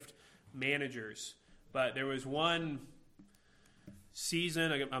managers. But there was one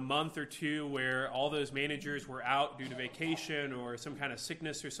season, a month or two, where all those managers were out due to vacation or some kind of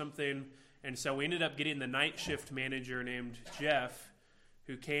sickness or something. And so we ended up getting the night shift manager named Jeff,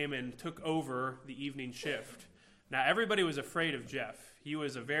 who came and took over the evening shift. Now, everybody was afraid of Jeff. He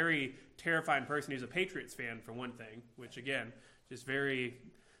was a very terrifying person. He was a Patriots fan, for one thing, which, again, just very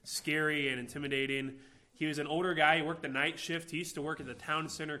scary and intimidating. He was an older guy. He worked the night shift. He used to work at the Town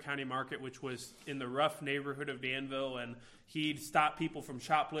Center County Market, which was in the rough neighborhood of Danville, and he'd stop people from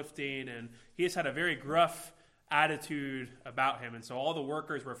shoplifting, and he just had a very gruff attitude about him. And so all the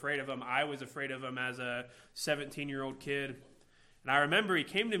workers were afraid of him. I was afraid of him as a 17-year-old kid. And I remember he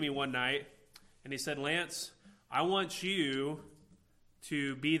came to me one night, and he said, "Lance, I want you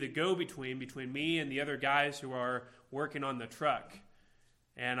to be the go-between between me and the other guys who are working on the truck."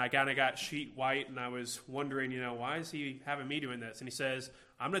 And I kind of got sheet white, and I was wondering, why is he having me doing this? And he says,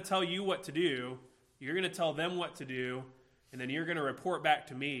 "I'm going to tell you what to do. You're going to tell them what to do, and then you're going to report back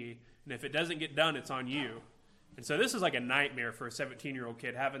to me. And if it doesn't get done, it's on you." And so this is like a nightmare for a 17-year-old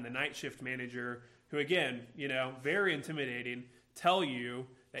kid, having the night shift manager, who, again, very intimidating, tell you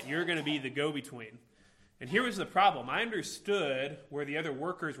that you're going to be the go-between. And here was the problem. I understood where the other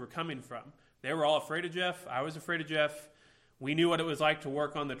workers were coming from. They were all afraid of Jeff. I was afraid of Jeff. We knew what it was like to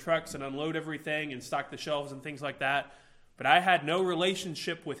work on the trucks and unload everything and stock the shelves and things like that. But I had no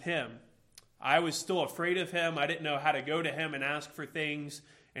relationship with him. I was still afraid of him. I didn't know how to go to him and ask for things.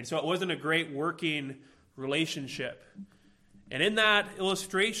 And so it wasn't a great working relationship. And in that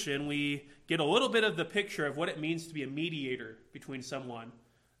illustration, we get a little bit of the picture of what it means to be a mediator between someone.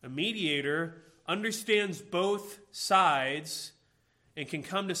 A mediator understands both sides and can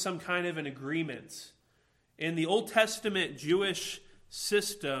come to some kind of an agreement. In the Old Testament Jewish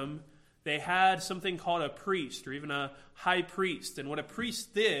system, they had something called a priest, or even a high priest. And what a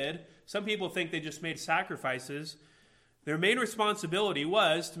priest did, some people think they just made sacrifices. Their main responsibility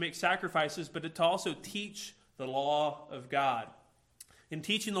was to make sacrifices, but to also teach the law of God. In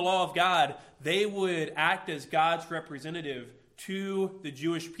teaching the law of God, they would act as God's representative to the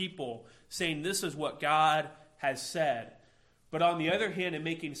Jewish people, saying this is what God has said. But on the other hand, in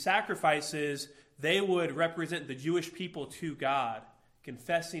making sacrifices, they would represent the Jewish people to God,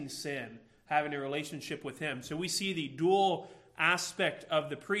 confessing sin, having a relationship with Him. So we see the dual aspect of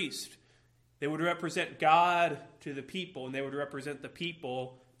the priest. They would represent God to the people, and they would represent the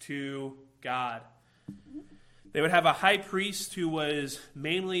people to God. They would have a high priest who was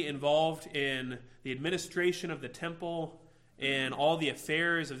mainly involved in the administration of the temple and all the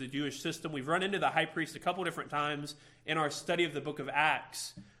affairs of the Jewish system. We've run into the high priest a couple different times in our study of the book of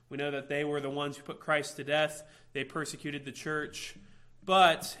Acts. We know that they were the ones who put Christ to death. They persecuted the church.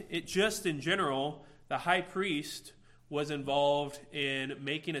 But it just in general, the high priest was involved in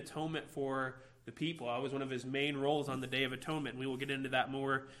making atonement for the people. That was one of his main roles on the Day of Atonement. We will get into that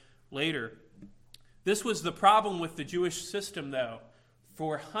more later. This was the problem with the Jewish system, though.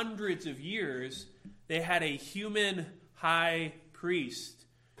 For hundreds of years, they had a human high priest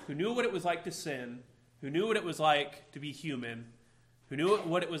who knew what it was like to sin, who knew what it was like to be human, who knew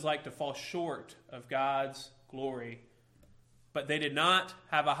what it was like to fall short of God's glory. But they did not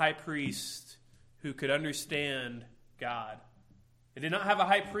have a high priest who could understand God. They did not have a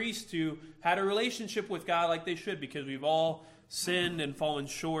high priest who had a relationship with God like they should, because we've all sinned and fallen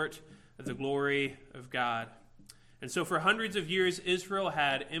short of the glory of God. And so for hundreds of years, Israel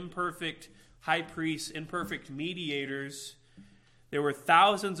had imperfect high priests, imperfect mediators. There were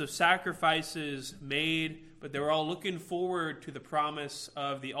thousands of sacrifices made, but they were all looking forward to the promise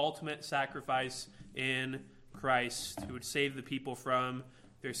of the ultimate sacrifice in Christ, who would save the people from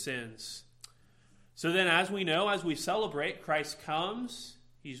their sins. So then, as we know, as we celebrate, Christ comes,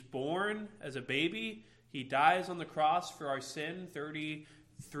 He's born as a baby, He dies on the cross for our sin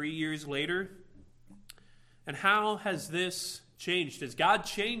 33 years later. And how has this changed? Has God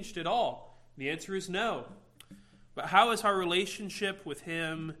changed at all? The answer is no. But how has our relationship with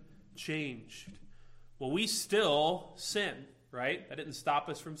Him changed? Well, we still sin, right? That didn't stop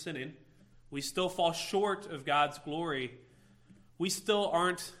us from sinning. We still fall short of God's glory. We still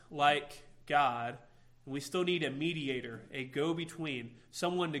aren't like God. And we still need a mediator, a go-between,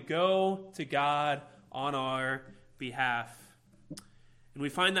 someone to go to God on our behalf. And we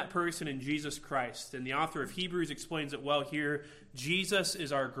find that person in Jesus Christ. And the author of Hebrews explains it well here. Jesus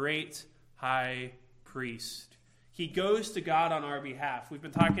is our great high priest. He goes to God on our behalf. We've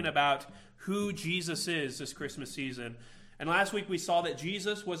been talking about who Jesus is this Christmas season. And last week we saw that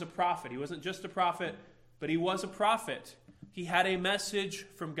Jesus was a prophet. He wasn't just a prophet, but he was a prophet. He had a message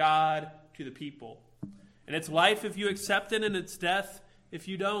from God to the people. And it's life if you accept it, and it's death if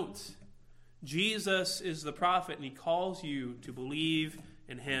you don't. Jesus is the prophet, and he calls you to believe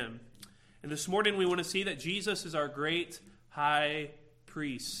in him. And this morning we want to see that Jesus is our great high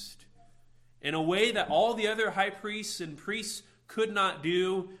priest. In a way that all the other high priests and priests could not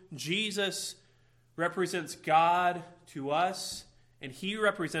do, Jesus represents God to us, and he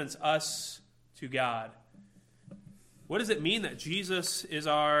represents us to God. What does it mean that Jesus is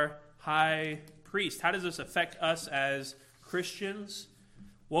our high priest? How does this affect us as Christians?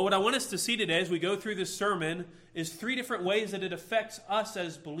 Well, what I want us to see today as we go through this sermon is 3 different ways that it affects us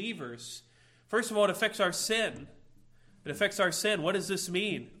as believers. First of all, it affects our sin. It affects our sin. What does this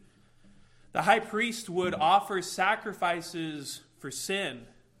mean? The high priest would offer sacrifices for sin.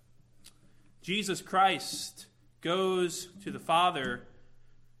 Jesus Christ goes to the Father,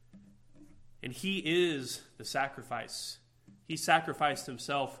 and he is the sacrifice. He sacrificed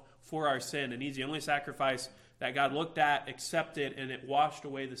himself for our sin, and he's the only sacrifice that God looked at, accepted, and it washed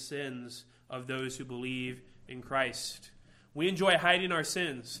away the sins of those who believe in Christ. We enjoy hiding our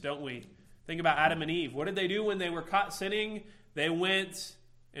sins, don't we? Think about Adam and Eve. What did they do when they were caught sinning? They went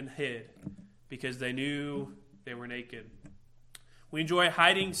and hid because they knew they were naked. We enjoy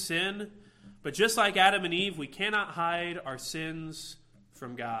hiding sin, but just like Adam and Eve, we cannot hide our sins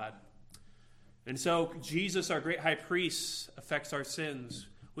from God. And so Jesus, our great high priest, affects our sins.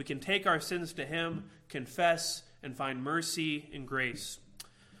 We can take our sins to him, confess, and find mercy and grace.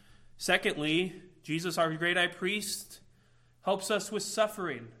 Secondly, Jesus, our great high priest, helps us with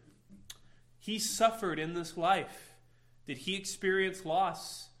suffering. He suffered in this life. Did he experience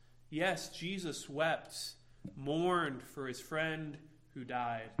loss? Yes, Jesus wept, mourned for his friend who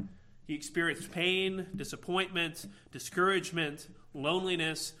died. He experienced pain, disappointment, discouragement,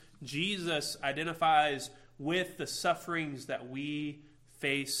 loneliness. Jesus identifies with the sufferings that we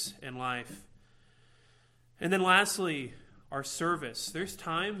face in life. And then lastly, our service. There's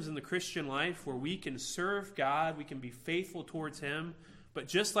times in the Christian life where we can serve God, we can be faithful towards him, but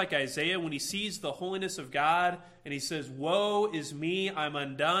just like Isaiah, when he sees the holiness of God and he says, "Woe is me, I'm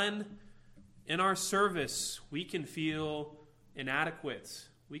undone," in our service, we can feel inadequate.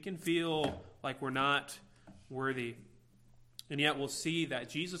 We can feel like we're not worthy. And yet we'll see that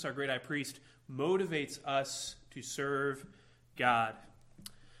Jesus, our great high priest, motivates us to serve God.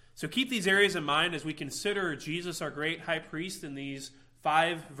 So keep these areas in mind as we consider Jesus, our great high priest, in these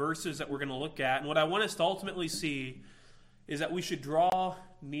 5 verses that we're going to look at. And what I want us to ultimately see is that we should draw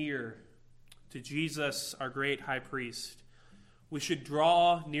near to Jesus, our great high priest. We should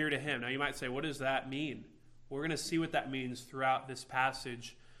draw near to him. Now you might say, what does that mean? We're going to see what that means throughout this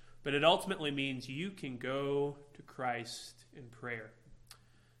passage. But it ultimately means you can go to Christ in prayer.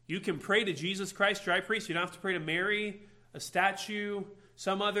 You can pray to Jesus Christ, your high priest. You don't have to pray to Mary, a statue,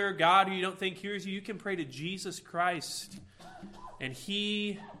 some other God who you don't think hears you. You can pray to Jesus Christ, and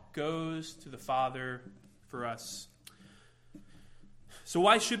he goes to the Father for us. So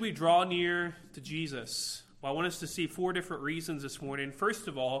why should we draw near to Jesus? Well, I want us to see 4 different reasons this morning. First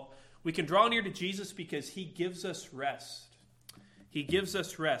of all, we can draw near to Jesus because he gives us rest. He gives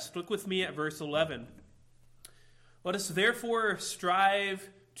us rest. Look with me at verse 11. Let us therefore strive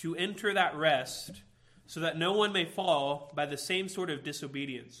to enter that rest, so that no one may fall by the same sort of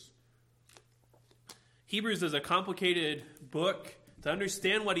disobedience. Hebrews is a complicated book. To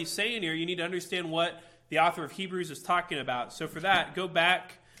understand what he's saying here, you need to understand what the author of Hebrews is talking about. So for that, go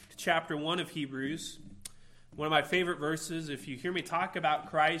back to chapter 1 of Hebrews. One of my favorite verses. If you hear me talk about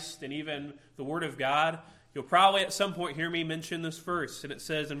Christ and even the Word of God, you'll probably at some point hear me mention this verse. And it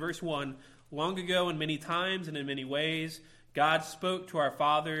says in verse 1, "Long ago and many times and in many ways, God spoke to our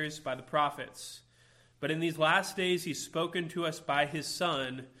fathers by the prophets. But in these last days he's spoken to us by his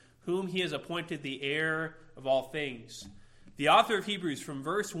Son, whom he has appointed the heir of all things." The author of Hebrews, from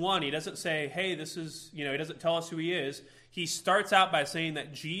verse 1, he doesn't say, hey, this is, he doesn't tell us who he is. He starts out by saying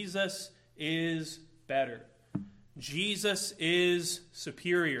that Jesus is better. Jesus is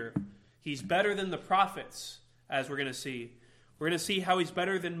superior. He's better than the prophets, as we're going to see. We're going to see how he's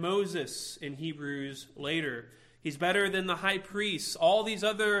better than Moses in Hebrews later. He's better than the high priests. All these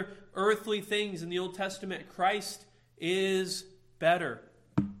other earthly things in the Old Testament, Christ is better.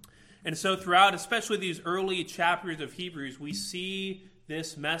 And so throughout, especially these early chapters of Hebrews, we see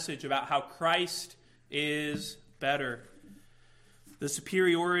this message about how Christ is better. The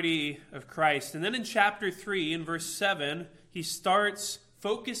superiority of Christ. And then in chapter 3, in verse 7, he starts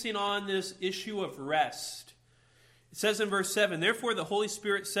focusing on this issue of rest. It says in verse 7, "Therefore the Holy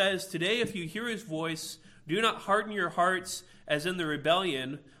Spirit says, today if you hear his voice, do not harden your hearts as in the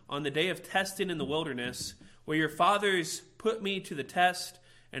rebellion on the day of testing in the wilderness, where your fathers put me to the test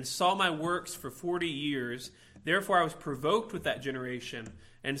and saw my works for 40 years. Therefore I was provoked with that generation,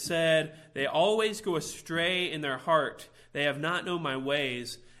 and said, "They always go astray in their heart. They have not known my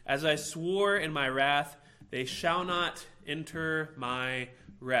ways. As I swore in my wrath, they shall not enter my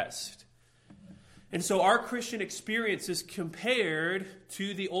rest." And so our Christian experience is compared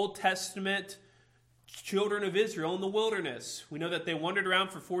to the Old Testament children of Israel in the wilderness. We know that they wandered around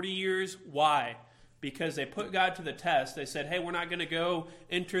for 40 years. Why? Because they put God to the test. They said, hey, we're not going to go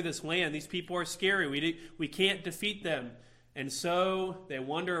enter this land. These people are scary. We can't defeat them. And so they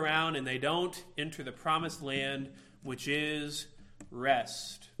wander around and they don't enter the promised land, which is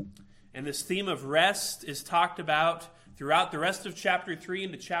rest. And this theme of rest is talked about throughout the rest of chapter 3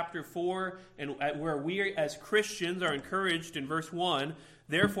 into chapter 4, and where we as Christians are encouraged in verse 1,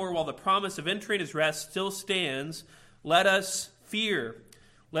 "Therefore, while the promise of entering his rest still stands, let us fear,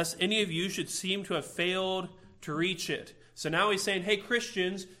 lest any of you should seem to have failed to reach it." So now he's saying, hey,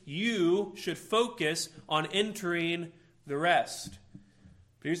 Christians, you should focus on entering the rest.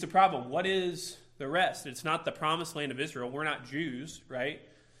 But here's the problem. What is the rest? It's not the promised land of Israel. We're not Jews, right?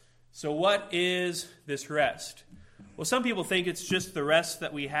 So what is this rest? Well, some people think it's just the rest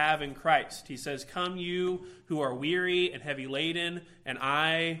that we have in Christ. He says, "Come you who are weary and heavy laden, and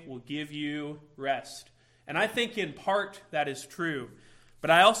I will give you rest." And I think in part that is true.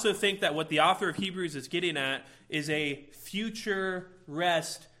 But I also think that what the author of Hebrews is getting at is a future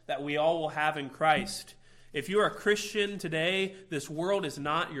rest that we all will have in Christ. If you are a Christian today, this world is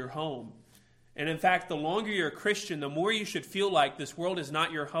not your home. And in fact, the longer you're a Christian, the more you should feel like this world is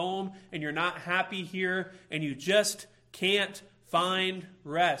not your home and you're not happy here and you just can't find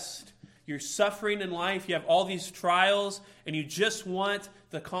rest. You're suffering in life, you have all these trials, and you just want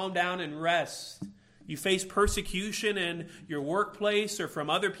to calm down and rest. You face persecution in your workplace or from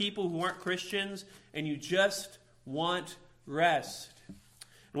other people who aren't Christians, and you just want rest.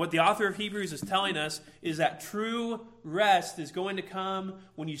 And what the author of Hebrews is telling us is that true rest is going to come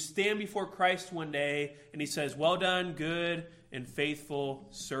when you stand before Christ one day and he says, "Well done, good and faithful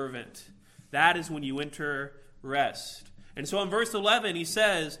servant." That is when you enter rest. And so in verse 11 he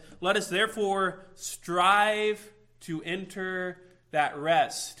says, "Let us therefore strive to enter that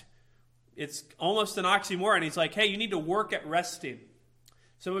rest." It's almost an oxymoron. He's like, hey, you need to work at resting.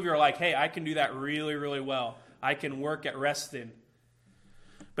 Some of you are like, hey, I can do that really, really well. I can work at resting.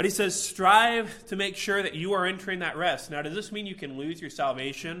 But he says, strive to make sure that you are entering that rest. Now, does this mean you can lose your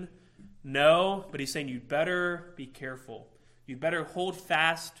salvation? No, but he's saying you'd better be careful. You'd better hold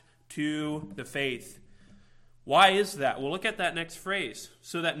fast to the faith. Why is that? Well, look at that next phrase.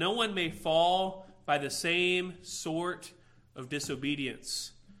 "So that no one may fall by the same sort of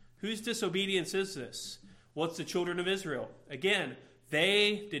disobedience." Whose disobedience is this? Well, it's the children of Israel. Again,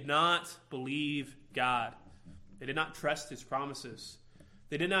 they did not believe God. They did not trust his promises.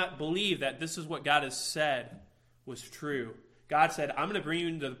 They did not believe that this is what God has said was true. God said, I'm going to bring you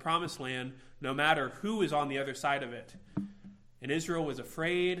into the promised land no matter who is on the other side of it. And Israel was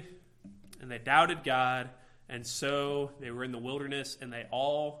afraid, and they doubted God, and so they were in the wilderness, and they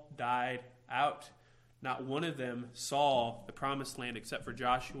all died out. Not one of them saw the promised land except for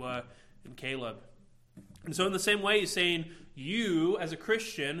Joshua and Caleb. And so in the same way, he's saying you, as a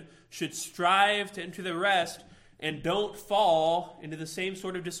Christian, should strive to enter the rest and don't fall into the same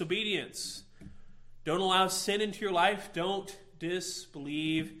sort of disobedience. Don't allow sin into your life. Don't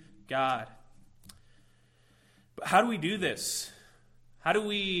disbelieve God. But how do we do this? How do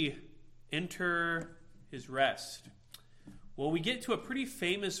we enter his rest? Well, we get to a pretty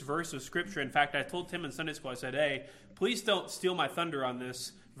famous verse of Scripture. In fact, I told Tim in Sunday school, I said, hey, please don't steal my thunder on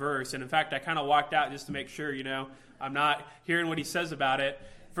this verse. And in fact, I kind of walked out just to make sure, I'm not hearing what he says about it.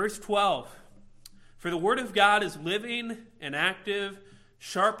 Verse 12, "For the word of God is living and active,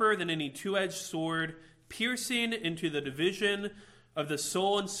 sharper than any two-edged sword, piercing into the division of the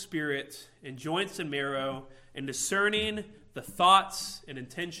soul and spirit, and joints and marrow, and discerning the thoughts and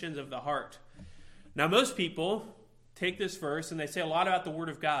intentions of the heart." Now, most people take this verse and they say a lot about the Word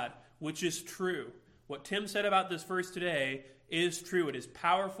of God, which is true. What Tim said about this verse today is true. It is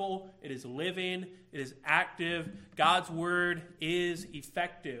powerful. It is living. It is active. God's Word is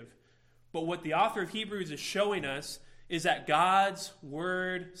effective. But what the author of Hebrews is showing us is that God's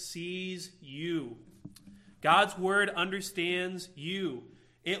Word sees you. God's Word understands you.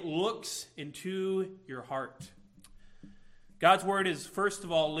 It looks into your heart. God's Word is, first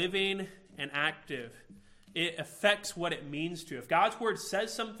of all, living and active. It affects what it means to. If God's Word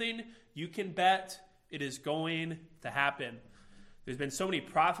says something, you can bet it is going to happen. There's been so many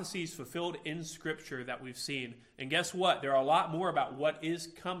prophecies fulfilled in Scripture that we've seen. And guess what? There are a lot more about what is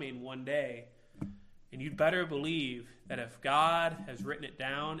coming one day. And you'd better believe that if God has written it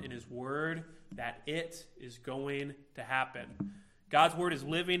down in his Word, that it is going to happen. God's word is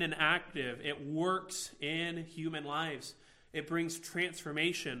living and active. It works in human lives. It brings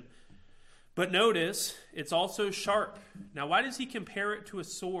transformation. But notice, it's also sharp. Now, why does he compare it to a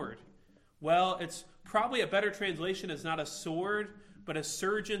sword? Well, it's probably a better translation is not a sword, but a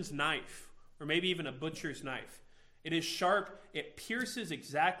surgeon's knife, or maybe even a butcher's knife. It is sharp. It pierces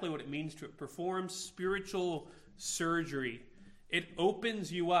exactly what it means to perform spiritual surgery. It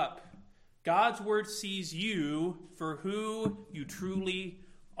opens you up. God's word sees you for who you truly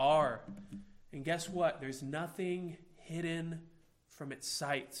are. And guess what? There's nothing hidden from its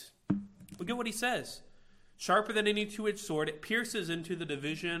sight. Look at what he says. Sharper than any two-edged sword, it pierces into the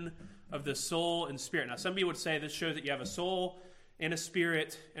division of the soul and spirit. Now, some people would say this shows that you have a soul and a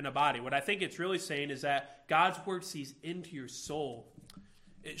spirit and a body. What I think it's really saying is that God's word sees into your soul.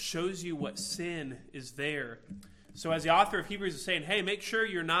 It shows you what sin is there. So as the author of Hebrews is saying, hey, make sure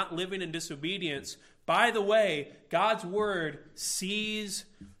you're not living in disobedience. By the way, God's word sees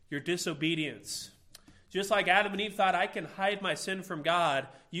your disobedience. Just like Adam and Eve thought, I can hide my sin from God,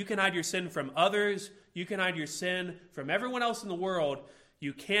 you can hide your sin from others, you can hide your sin from everyone else in the world.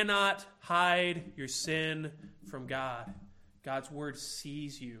 You cannot hide your sin from God. God's word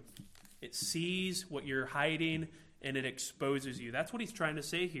sees you. It sees what you're hiding, and it exposes you. That's what he's trying to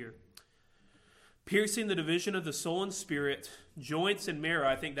say here. Piercing the division of the soul and spirit, joints and marrow,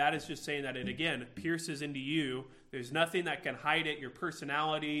 I think that is just saying that it, again, pierces into you. There's nothing that can hide it. Your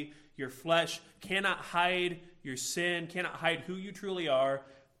personality, your flesh cannot hide your sin, cannot hide who you truly are.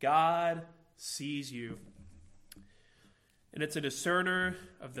 God sees you. And it's a discerner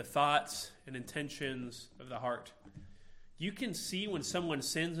of the thoughts and intentions of the heart. You can see when someone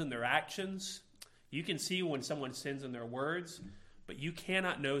sins in their actions. You can see when someone sins in their words. But you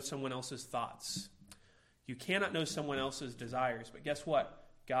cannot know someone else's thoughts. You cannot know someone else's desires. But guess what?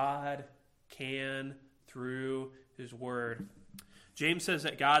 God can through his word. James says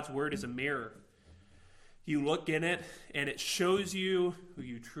that God's word is a mirror. You look in it, and it shows you who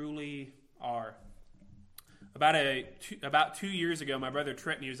you truly are. About 2 years ago, my brother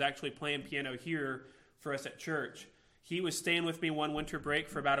Trenton, he was actually playing piano here for us at church. He was staying with me one winter break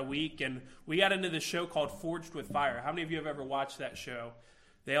for about a week, and we got into this show called Forged with Fire. How many of you have ever watched that show?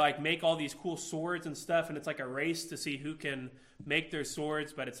 They make all these cool swords and stuff, and it's like a race to see who can make their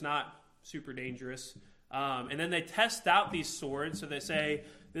swords, but it's not super dangerous. And then they test out these swords, so they say,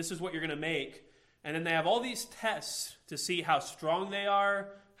 this is what you're going to make. And then they have all these tests to see how strong they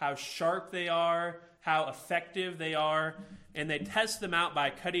are, how sharp they are, how effective they are. And they test them out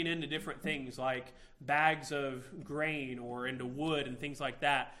by cutting into different things like bags of grain or into wood and things like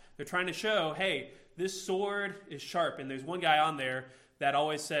that. They're trying to show, hey, this sword is sharp. And there's one guy on there that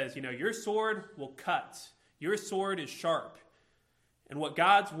always says, your sword will cut. Your sword is sharp. And what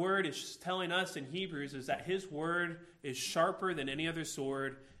God's word is telling us in Hebrews is that his word is sharper than any other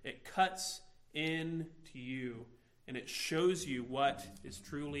sword. It cuts into you, and it shows you what is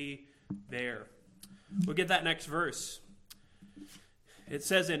truly there. Look at that next verse. It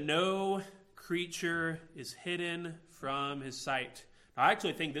says, and no creature is hidden from his sight. Now, I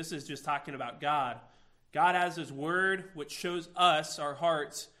actually think this is just talking about God. God has his word, which shows us our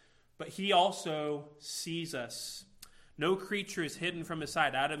hearts, but he also sees us. No creature is hidden from his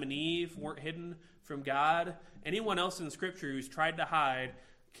sight. Adam and Eve weren't hidden from God. Anyone else in Scripture who's tried to hide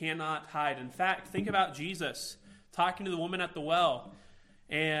cannot hide. In fact, think about Jesus talking to the woman at the well.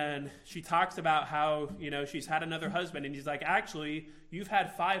 And she talks about how, she's had another husband. And he's like, actually, you've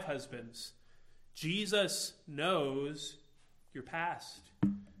had 5 husbands. Jesus knows your past.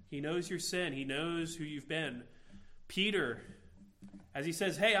 He knows your sin. He knows who you've been. Peter, as he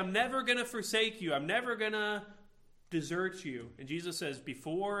says, hey, I'm never going to forsake you. I'm never going to desert you. And Jesus says,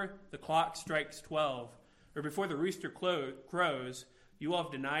 before the clock strikes 12, or before the rooster crows, you will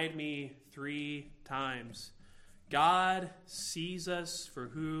have denied me 3 times. God sees us for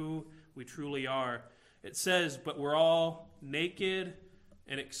who we truly are. It says, but we're all naked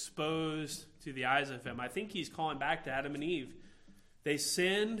and exposed to the eyes of him. I think he's calling back to Adam and Eve. They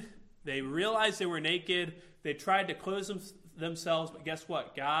sinned. They realized they were naked. They tried to clothe themselves, but guess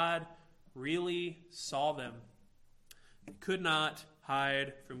what? God really saw them. They could not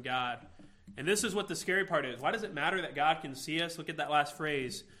hide from God. And this is what the scary part is. Why does it matter that God can see us? Look at that last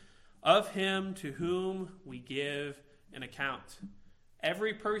phrase. Of him to whom we give an account.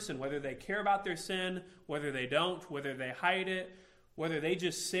 Every person, whether they care about their sin, whether they don't, whether they hide it, whether they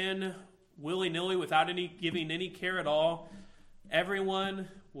just sin willy-nilly without giving any care at all, everyone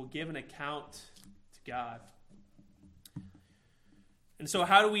will give an account to God. And so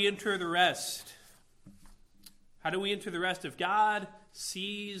how do we enter the rest? How do we enter the rest? If God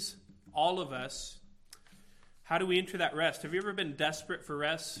sees all of us, How do we enter that rest? Have you ever been desperate for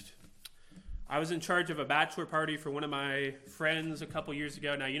rest? I was in charge of a bachelor party for one of my friends a couple years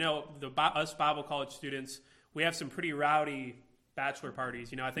ago. Now, us Bible college students, we have some pretty rowdy bachelor parties.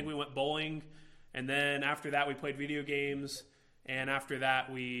 I think we went bowling, and then after that we played video games, and after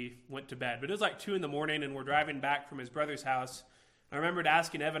that we went to bed. But it was like 2 a.m, and we're driving back from his brother's house. I remembered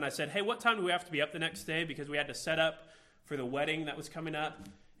asking Evan, I said, hey, what time do we have to be up the next day? Because we had to set up for the wedding that was coming up. And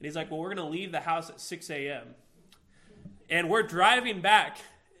he's like, well, we're going to leave the house at 6 a.m. And we're driving back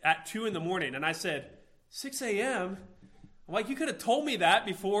at 2 a.m. And I said, 6 a.m.? I'm like, you could have told me that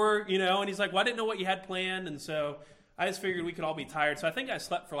before, And he's like, well, I didn't know what you had planned. And so I just figured we could all be tired. So I think I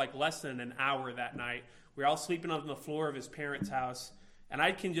slept for like less than an hour that night. We were all sleeping on the floor of his parents' house. And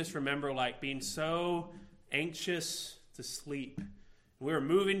I can just remember like being so anxious to sleep. We were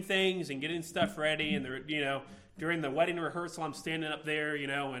moving things and getting stuff ready. And, during the wedding rehearsal, I'm standing up there,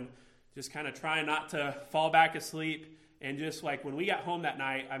 and just kind of trying not to fall back asleep. And just like when we got home that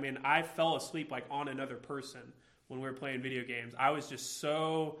night, I fell asleep like on another person when we were playing video games. I was just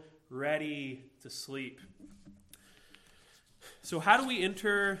so ready to sleep. So how do we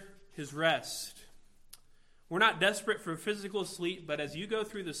enter his rest? We're not desperate for physical sleep, but as you go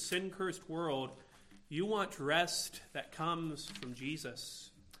through the sin-cursed world, you want rest that comes from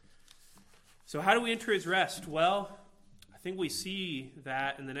Jesus. So how do we enter his rest? Well, I think we see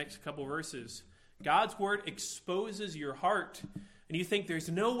that in the next couple verses. God's word exposes your heart, and you think there's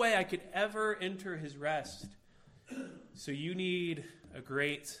no way I could ever enter his rest. So you need a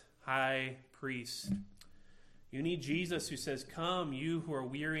great high priest. You need Jesus who says, come, you who are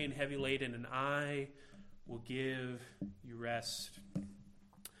weary and heavy laden, and I will give you rest.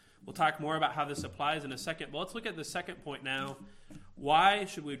 We'll talk more about how this applies in a second, but let's look at the second point now. Why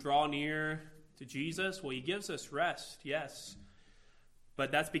should we draw near to Jesus? Well, he gives us rest, yes,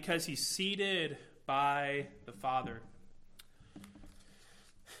 but that's because he's seated by the Father.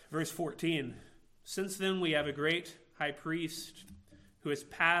 Verse 14, since then we have a great high priest who has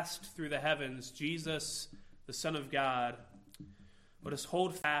passed through the heavens, Jesus, the Son of God. Let us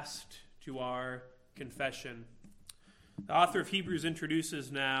hold fast to our confession. The author of Hebrews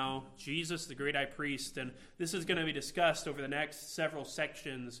introduces now Jesus, the great high priest, and this is going to be discussed over the next several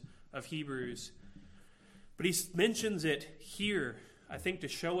sections of Hebrews. But he mentions it here, I think, to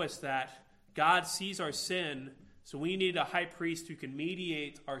show us that God sees our sin, so we need a high priest who can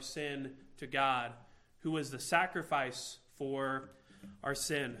mediate our sin to God, who was the sacrifice for our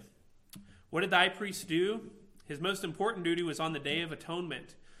sin. What did the high priest do? His most important duty was on the Day of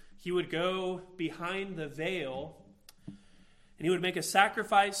Atonement. He would go behind the veil, and he would make a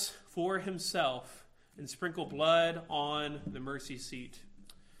sacrifice for himself and sprinkle blood on the mercy seat.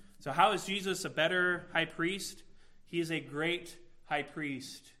 So how is Jesus a better high priest? He is a great high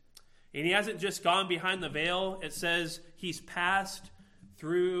priest. And he hasn't just gone behind the veil. It says he's passed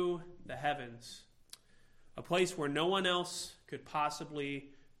through the heavens, a place where no one else could possibly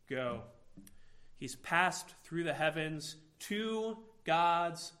go. He's passed through the heavens to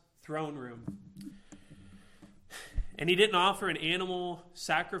God's throne room. And he didn't offer an animal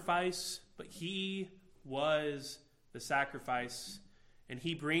sacrifice, but he was the sacrifice. And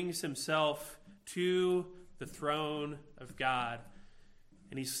he brings himself to the throne of God.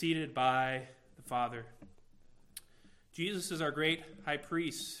 And he's seated by the Father. Jesus is our great high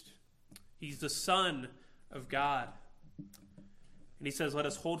priest. He's the Son of God. And he says, let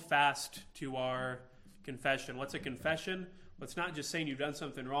us hold fast to our confession. What's a confession? Well, it's not just saying you've done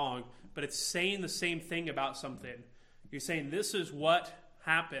something wrong, but it's saying the same thing about something. You're saying, this is what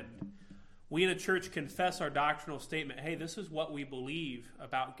happened. We in a church confess our doctrinal statement. Hey, this is what we believe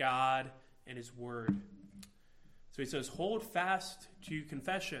about God and his word. So he says, hold fast to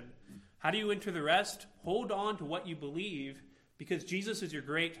confession. How do you enter the rest? Hold on to what you believe, because Jesus is your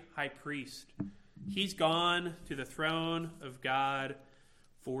great high priest. He's gone to the throne of God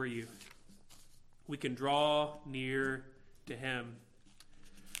for you. We can draw near to him.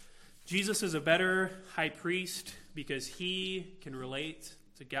 Jesus is a better high priest because he can relate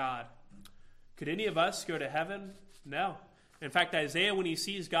to God. Could any of us go to heaven? No. In fact, Isaiah, when he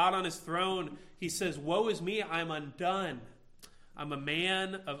sees God on his throne, he says, woe is me, I'm undone. I'm a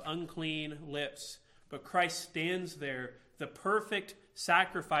man of unclean lips. But Christ stands there, the perfect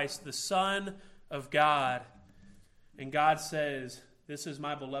sacrifice, the Son of God. And God says, this is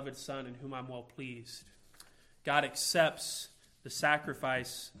my beloved Son in whom I'm well pleased. God accepts the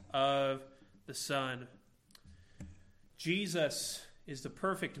sacrifice of the Son. Jesus is the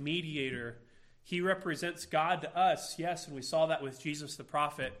perfect mediator. He represents God to us, yes, and we saw that with Jesus the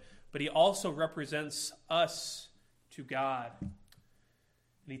prophet, but he also represents us to God. And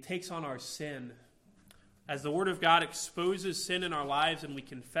he takes on our sin. As the Word of God exposes sin in our lives and we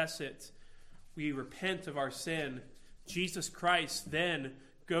confess it, we repent of our sin, Jesus Christ then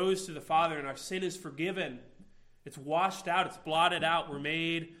goes to the Father and our sin is forgiven. It's washed out. It's blotted out. We're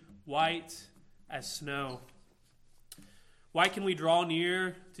made white as snow. Why can we draw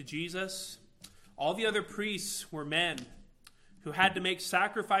near to Jesus? All the other priests were men who had to make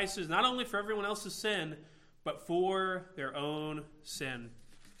sacrifices not only for everyone else's sin, but for their own sin.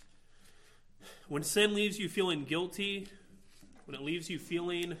 When sin leaves you feeling guilty, when it leaves you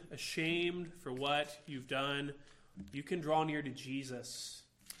feeling ashamed for what you've done, you can draw near to Jesus.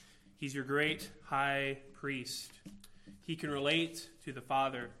 He's your great high priest. He can relate to the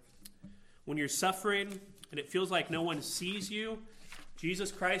Father. When you're suffering and it feels like no one sees you,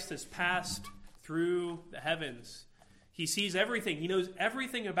 Jesus Christ has passed through the heavens. He sees everything. He knows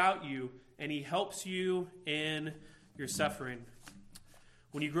everything about you, and he helps you in your suffering.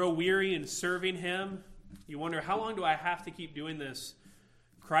 When you grow weary in serving him, you wonder, how long do I have to keep doing this?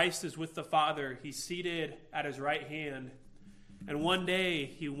 Christ is with the Father. He's seated at his right hand. And one day,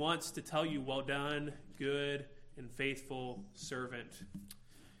 he wants to tell you, well done, good and faithful servant.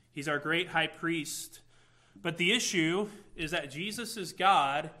 He's our great high priest. But the issue is that Jesus is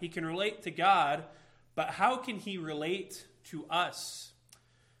God. He can relate to God, but how can he relate to us?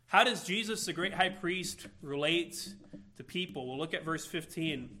 How does Jesus, the great high priest, relate to people? We'll look at verse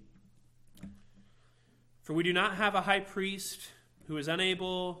 15. For we do not have a high priest who is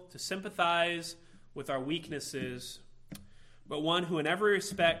unable to sympathize with our weaknesses, but one who in every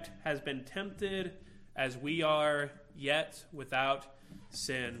respect has been tempted as we are, yet without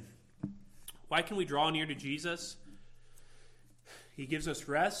sin. Why can we draw near to Jesus? He gives us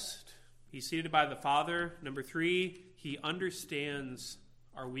rest. He's seated by the Father. Number 3, he understands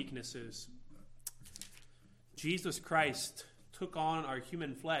our weaknesses. Jesus Christ took on our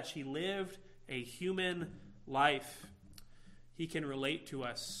human flesh. He lived a human life. He can relate to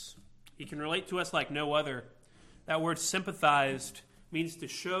us. He can relate to us like no other. That word sympathized means to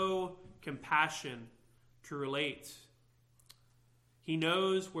show compassion, to relate. He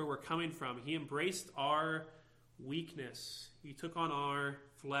knows where we're coming from. He embraced our weakness. He took on our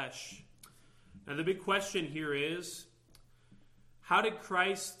flesh. Now the big question here is, how did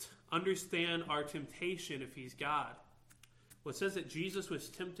Christ understand our temptation if he's God? Well, it says that Jesus was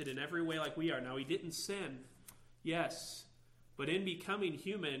tempted in every way like we are. Now, he didn't sin, yes, but in becoming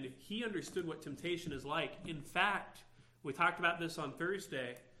human, he understood what temptation is like. In fact, we talked about this on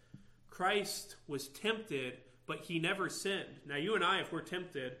Thursday. Christ was tempted, but he never sinned. Now, you and I, if we're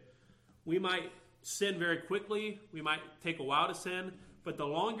tempted, we might sin very quickly. We might take a while to sin, but the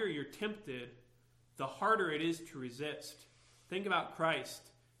longer you're tempted, the harder it is to resist. Think about Christ.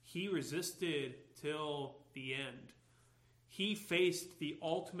 He resisted till the end. He faced the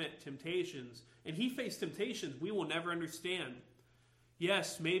ultimate temptations, and he faced temptations we will never understand.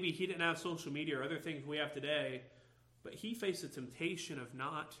 Yes, maybe he didn't have social media or other things we have today, but he faced the temptation of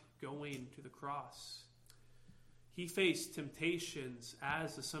not going to the cross. He faced temptations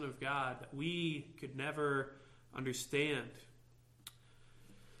as the Son of God that we could never understand.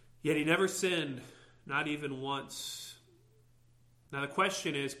 Yet he never sinned, not even once. Now the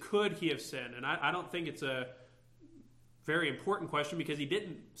question is, could he have sinned? And I don't think it's a very important question because he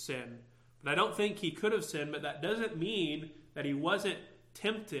didn't sin. But I don't think he could have sinned, but that doesn't mean that he wasn't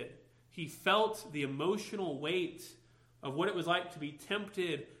tempted. He felt the emotional weight of what it was like to be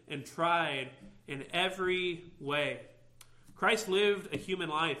tempted and tried in every way. Christ lived a human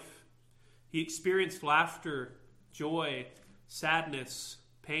life. He experienced laughter, joy, sadness,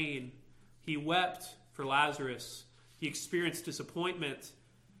 pain. He wept for Lazarus. He experienced disappointment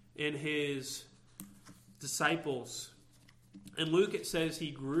in his disciples. In Luke, it says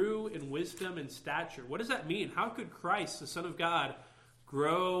he grew in wisdom and stature. What does that mean? How could Christ, the Son of God,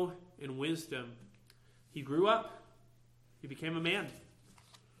 grow in wisdom? He grew up. He became a man.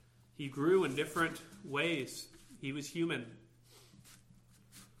 He grew in different ways. He was human.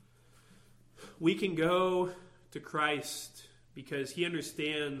 We can go to Christ because he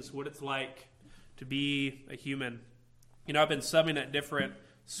understands what it's like to be a human. You know, I've been subbing at different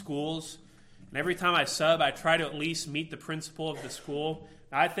schools, and every time I sub, I try to at least meet the principal of the school.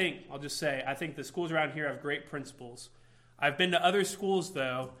 I think the schools around here have great principals. I've been to other schools,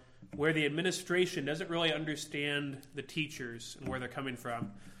 though, where the administration doesn't really understand the teachers and where they're coming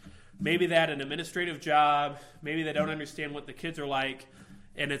from. Maybe they had an administrative job. Maybe they don't understand what the kids are like.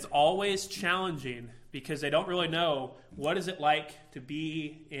 And it's always challenging because they don't really know what is it like to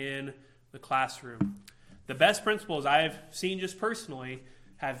be in the classroom. The best principals I've seen just personally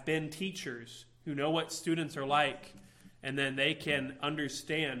have been teachers who know what students are like and then they can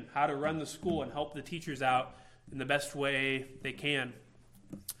understand how to run the school and help the teachers out in the best way they can.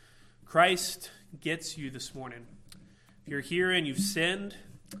 Christ gets you this morning. If you're here and you've sinned,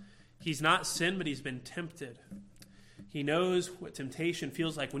 he's not sinned, but he's been tempted. He knows what temptation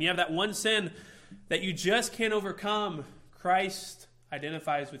feels like. When you have that one sin that you just can't overcome, Christ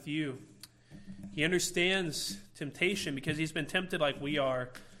identifies with you. He understands temptation because he's been tempted like we are,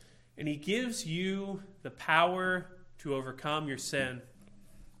 and he gives you the power to overcome your sin.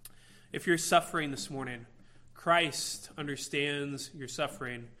 If you're suffering this morning, Christ understands your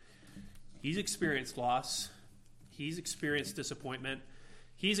suffering. He's experienced loss. He's experienced disappointment.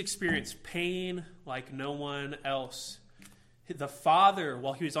 He's experienced pain like no one else. The Father,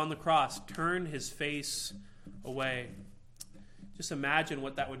 while he was on the cross, turned his face away. Just imagine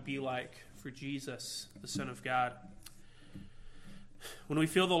what that would be like for Jesus, the Son of God. When we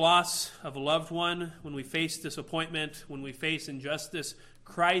feel the loss of a loved one, when we face disappointment, when we face injustice,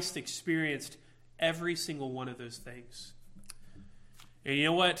 Christ experienced every single one of those things. And you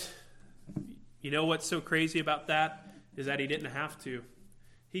know what? You know what's so crazy about that? Is that he didn't have to.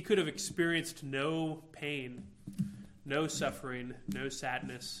 He could have experienced no pain, no suffering, no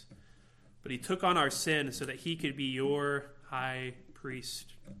sadness. But he took on our sin so that he could be your high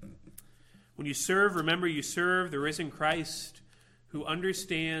priest. When you serve, remember you serve the risen Christ who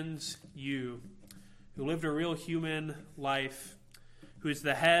understands you, who lived a real human life, who is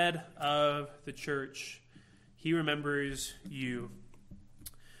the head of the church. He remembers you.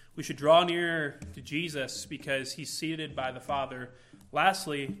 We should draw near to Jesus because he's seated by the Father.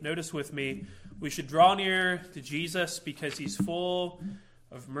 Lastly, notice with me, we should draw near to Jesus because he's full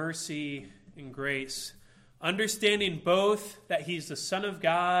of mercy and grace. Understanding both that he's the Son of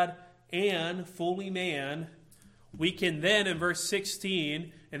God and fully man, we can then, in verse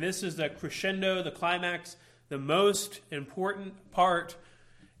 16, and this is the crescendo, the climax, the most important part,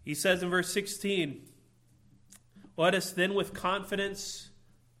 he says in verse 16, let us then with confidence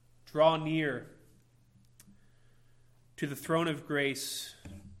draw near to the throne of grace,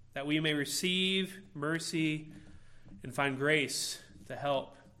 that we may receive mercy and find grace to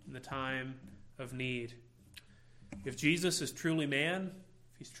help in the time of need. If Jesus is truly man,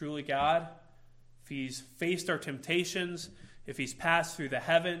 if he's truly God, if he's faced our temptations, if he's passed through the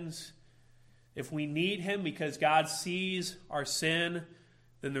heavens, if we need him because God sees our sin,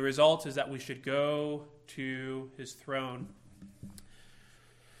 then the result is that we should go to his throne.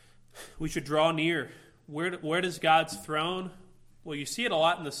 We should draw near. Where does God's throne? Well, you see it a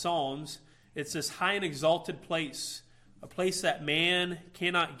lot in the Psalms. It's this high and exalted place, a place that man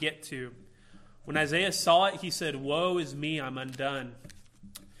cannot get to. When Isaiah saw it, he said, woe is me, I'm undone.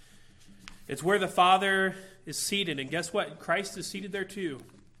 It's where the Father is seated. And guess what? Christ is seated there too,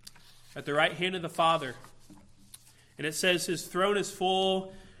 at the right hand of the Father. And it says his throne is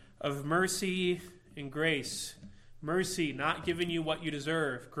full of mercy and grace. Mercy, not giving you what you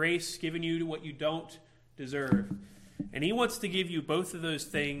deserve. Grace, giving you what you don't deserve. And he wants to give you both of those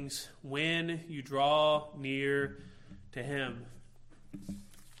things when you draw near to him.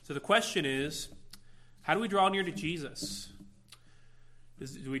 So the question is, how do we draw near to Jesus?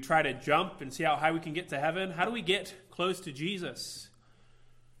 Do we try to jump and see how high we can get to heaven? How do we get close to Jesus?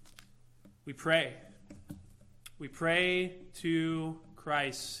 We pray. We pray to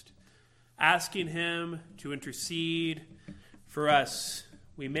Christ, asking him to intercede for us.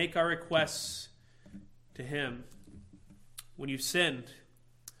 We make our requests to him. When you've sinned,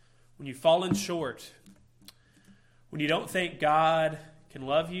 when you've fallen short, when you don't think God can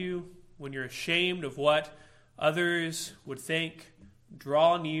love you, when you're ashamed of what others would think,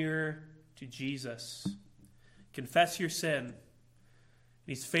 draw near to Jesus. Confess your sin.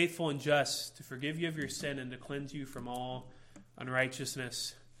 He's faithful and just to forgive you of your sin and to cleanse you from all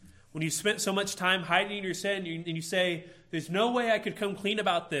unrighteousness. When you spent so much time hiding your sin and you say, there's no way I could come clean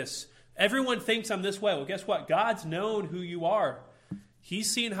about this. Everyone thinks I'm this way. Well, guess what? God's known who you are. He's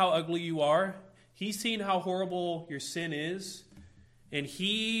seen how ugly you are. He's seen how horrible your sin is. And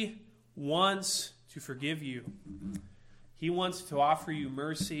he wants to forgive you. He wants to offer you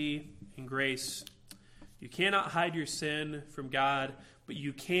mercy and grace. You cannot hide your sin from God, but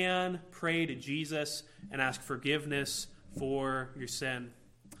you can pray to Jesus and ask forgiveness for your sin.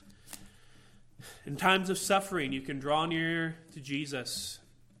 In times of suffering, you can draw near to Jesus.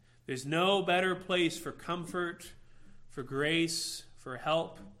 There's no better place for comfort, for grace, for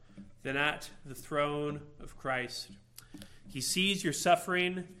help than at the throne of Christ. He sees your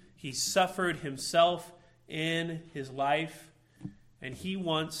suffering. He suffered himself in his life, and he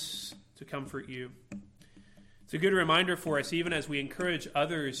wants to comfort you. It's a good reminder for us, even as we encourage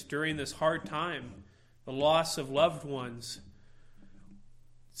others during this hard time, the loss of loved ones,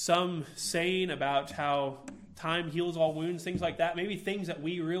 some saying about how time heals all wounds, things like that, maybe things that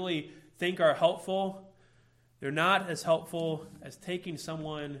we really think are helpful, they're not as helpful as taking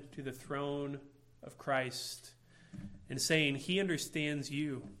someone to the throne of Christ and saying, he understands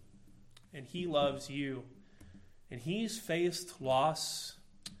you and he loves you and he's faced loss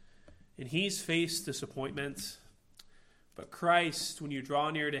and he's faced disappointment. But Christ, when you draw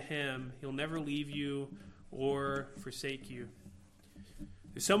near to him, he'll never leave you or forsake you.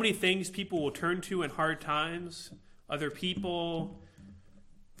 There's so many things people will turn to in hard times, other people,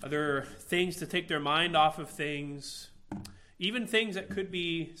 other things to take their mind off of things, even things that could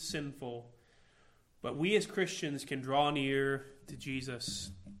be sinful. But we as Christians can draw near to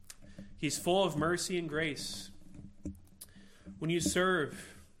Jesus. He's full of mercy and grace. When you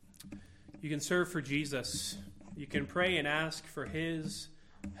serve, you can serve for Jesus. You can pray and ask for his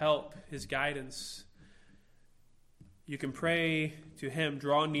help, his guidance. You can pray to him,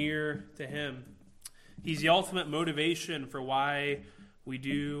 draw near to him. He's the ultimate motivation for why we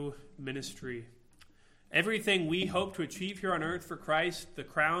do ministry. Everything we hope to achieve here on earth for Christ, the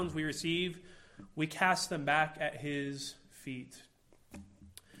crowns we receive, we cast them back at his feet.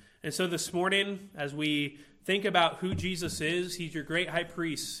 And so this morning, as we think about who Jesus is, he's your great high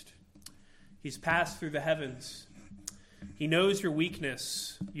priest. He's passed through the heavens. He knows your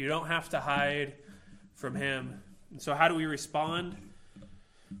weakness. You don't have to hide from him. And so how do we respond?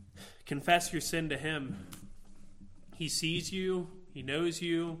 Confess your sin to him. He sees you. He knows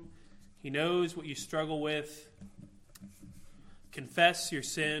you. He knows what you struggle with. Confess your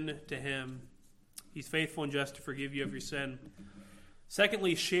sin to him. He's faithful and just to forgive you of your sin.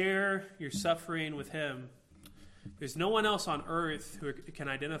 Secondly, share your suffering with him. There's no one else on earth who can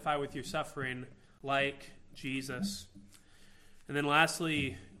identify with your suffering like Jesus. And then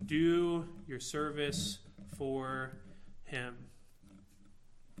lastly, do your service for him.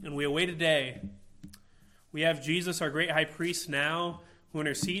 And we await a day. We have Jesus, our great high priest now, who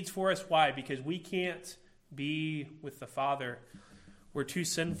intercedes for us. Why? Because we can't be with the Father. We're too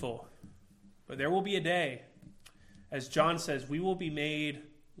sinful. But there will be a day, as John says, we will be made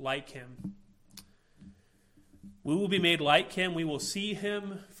like him. We will be made like him. We will see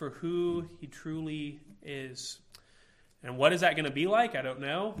him for who he truly is. And what is that going to be like? I don't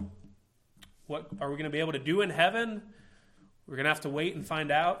know. What are we going to be able to do in heaven? We're going to have to wait and find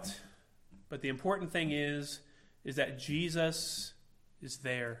out. But the important thing is that Jesus is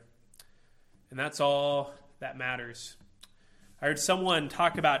there. And that's all that matters. I heard someone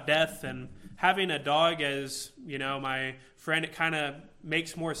talk about death and having a dog as, my friend, it kind of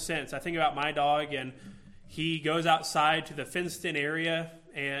makes more sense. I think about my dog, and he goes outside to the fenced-in area,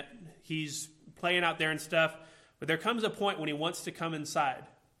 and he's playing out there and stuff. But there comes a point when he wants to come inside.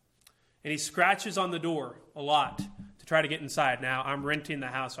 And he scratches on the door a lot to try to get inside. Now, I'm renting the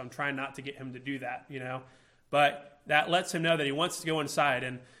house, so I'm trying not to get him to do that, But that lets him know that he wants to go inside.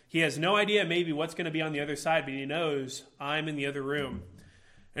 And he has no idea maybe what's going to be on the other side, but he knows I'm in the other room.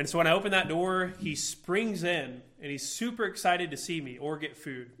 And so when I open that door, he springs in, and he's super excited to see me or get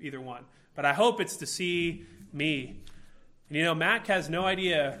food, either one. But I hope it's to see me. And Mac has no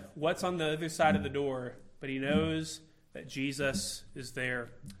idea what's on the other side of the door, but he knows that Jesus is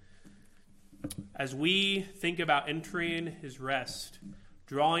there. As we think about entering his rest,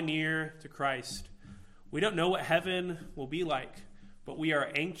 drawing near to Christ, we don't know what heaven will be like, but we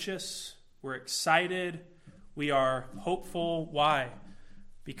are anxious, we're excited, we are hopeful. Why?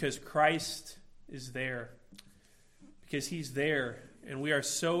 Because Christ is there. Because he's there, and we are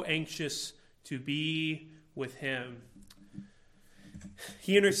so anxious to be with him.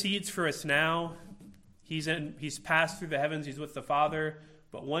 He intercedes for us now. He's passed through the heavens, he's with the Father.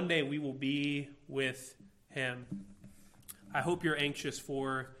 But one day we will be with him. I hope you're anxious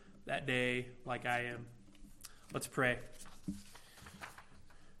for that day like I am. Let's pray.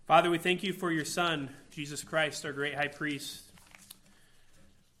 Father, we thank you for your Son, Jesus Christ, our great high priest.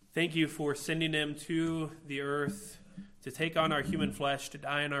 Thank you for sending him to the earth to take on our human flesh, to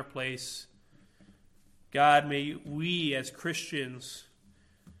die in our place. God, may we as Christians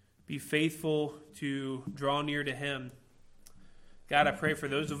be faithful to draw near to him. God, I pray for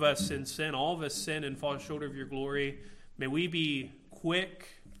those of us in sin, all of us sin and fall short of your glory. May we be quick,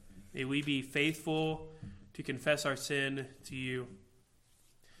 may we be faithful to confess our sin to you.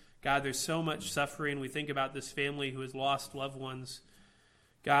 God, there's so much suffering. We think about this family who has lost loved ones.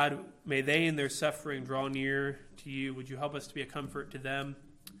 God, may they in their suffering draw near to you. Would you help us to be a comfort to them?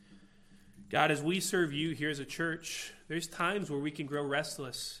 God, as we serve you here as a church, there's times where we can grow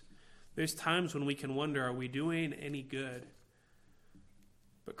restless. There's times when we can wonder, are we doing any good?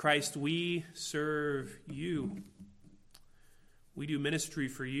 But Christ, we serve you. We do ministry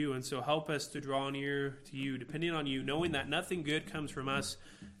for you, and so help us to draw near to you, depending on you, knowing that nothing good comes from us,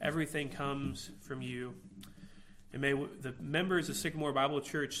 everything comes from you. And may the members of Sycamore Bible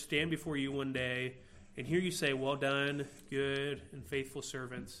Church stand before you one day and hear you say, well done, good and faithful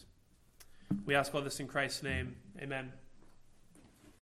servants. We ask all this in Christ's name. Amen.